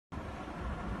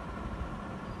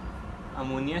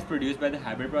ammonia is produced by the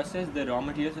Haber process. The raw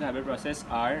materials of the Haber process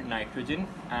are nitrogen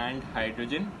and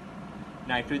hydrogen.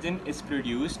 Nitrogen is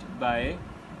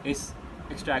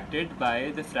extracted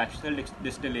by the fractional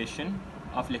distillation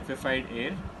of liquefied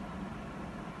air,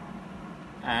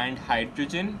 and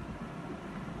hydrogen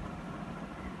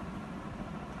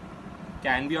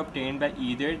can be obtained by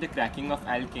either the cracking of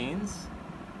alkanes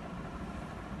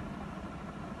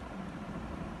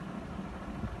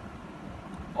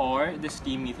or the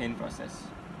steam methane process.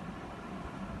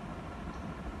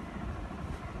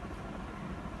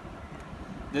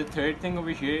 The third thing over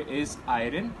here is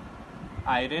iron.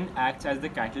 Iron acts as the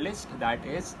catalyst, that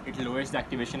is, it lowers the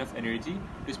activation of energy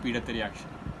to speed up the reaction.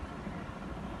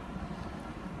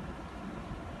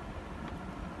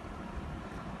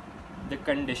 The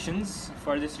conditions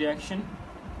for this reaction: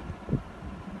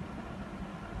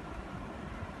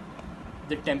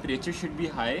 the temperature should be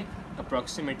high,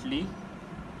 approximately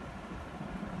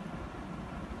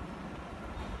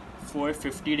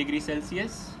 450 degrees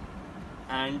Celsius,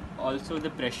 and also the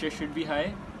pressure should be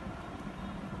high,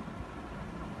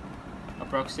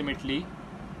 approximately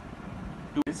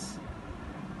 2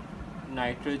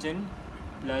 nitrogen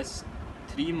plus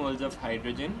 3 moles of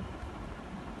hydrogen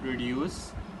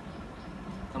produce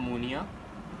ammonia,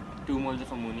 2 moles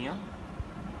of ammonia.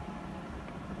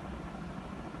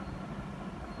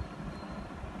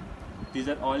 These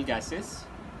are all gases,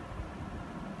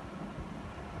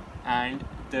 and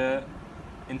the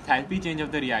enthalpy change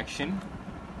of the reaction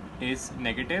is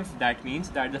negative. That means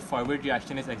that the forward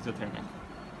reaction is exothermic.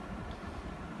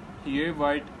 Here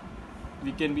what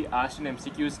we can be asked in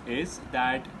MCQs is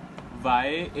that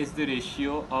why is the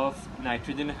ratio of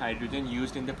nitrogen and hydrogen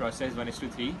used in the process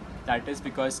 1:3? That is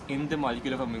because in the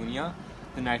molecule of ammonia,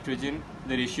 the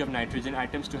ratio of nitrogen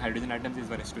atoms to hydrogen atoms is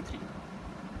 1:3.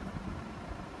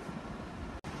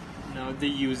 Now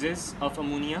the uses of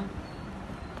ammonia.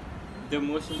 The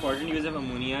most important use of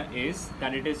ammonia is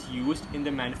that it is used in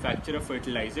the manufacture of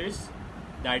fertilizers,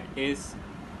 that is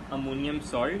ammonium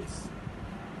salts.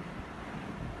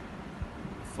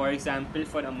 For example,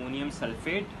 for ammonium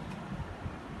sulfate,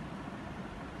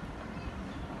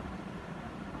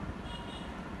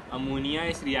 ammonia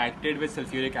is reacted with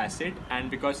sulfuric acid,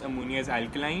 and because ammonia is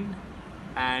alkaline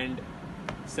and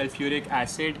sulfuric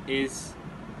acid is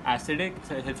acidic,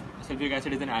 sulfuric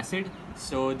acid is an acid,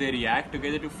 so they react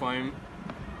together to form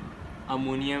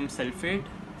ammonium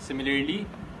sulfate. Similarly,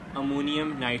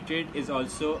 ammonium nitrate is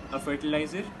also a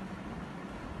fertilizer.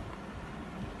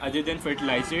 Other than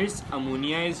fertilizers,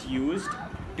 ammonia is used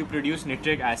to produce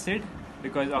nitric acid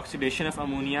because oxidation of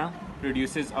ammonia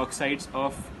produces oxides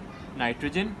of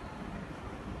nitrogen.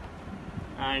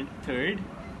 And third,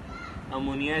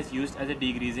 ammonia is used as a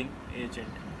degreasing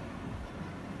agent.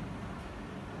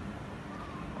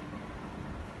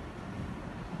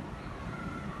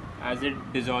 As it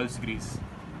dissolves grease.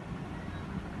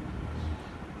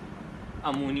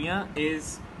 Ammonia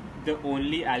is the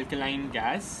only alkaline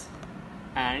gas,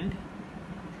 and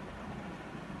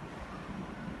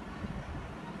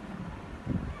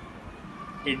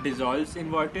it dissolves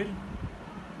in water.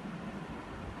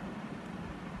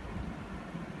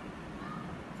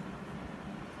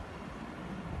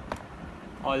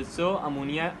 Also,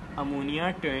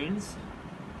 ammonia turns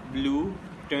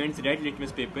red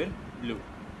litmus paper blue.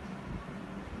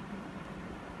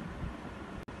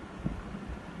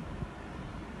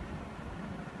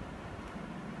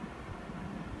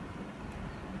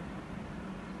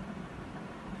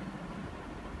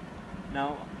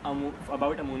 Now,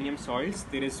 about ammonium salts,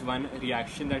 there is one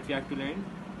reaction that we have to learn.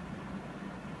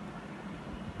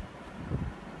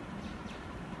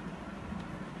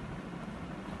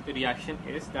 The reaction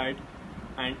is that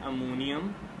an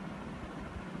ammonium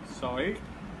salt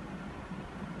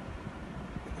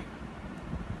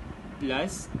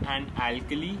plus an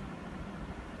alkali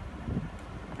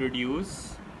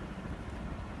produce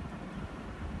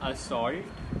a salt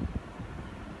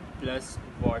plus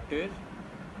water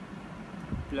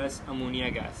plus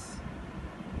ammonia gas.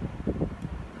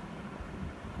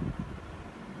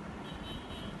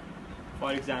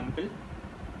 For example,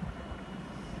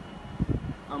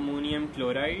 ammonium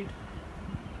chloride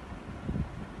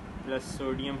plus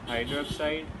sodium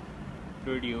hydroxide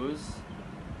produce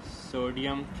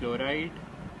sodium chloride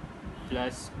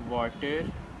plus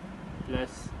water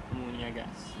plus ammonia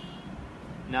gas.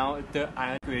 Now the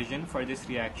ion equation for this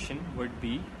reaction would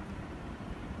be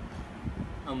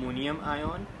ammonium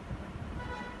ion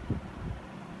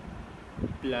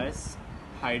plus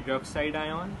hydroxide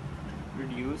ion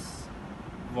produce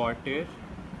water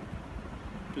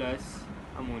plus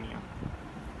ammonia.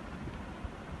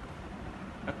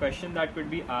 A question that could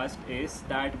be asked is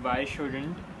that why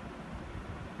shouldn't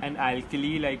an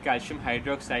alkali like calcium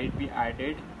hydroxide be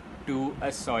added to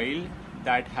a soil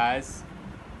that has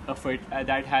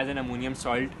that has an ammonium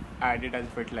salt added as a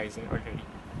fertilizer already?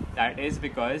 That is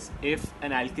because if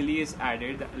an alkali is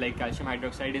added, like calcium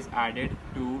hydroxide is added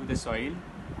to the soil,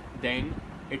 then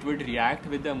it would react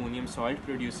with the ammonium salt,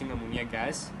 producing ammonia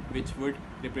gas, which would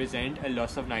represent a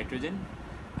loss of nitrogen,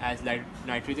 as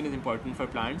nitrogen is important for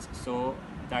plants, so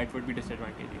that would be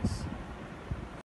disadvantageous.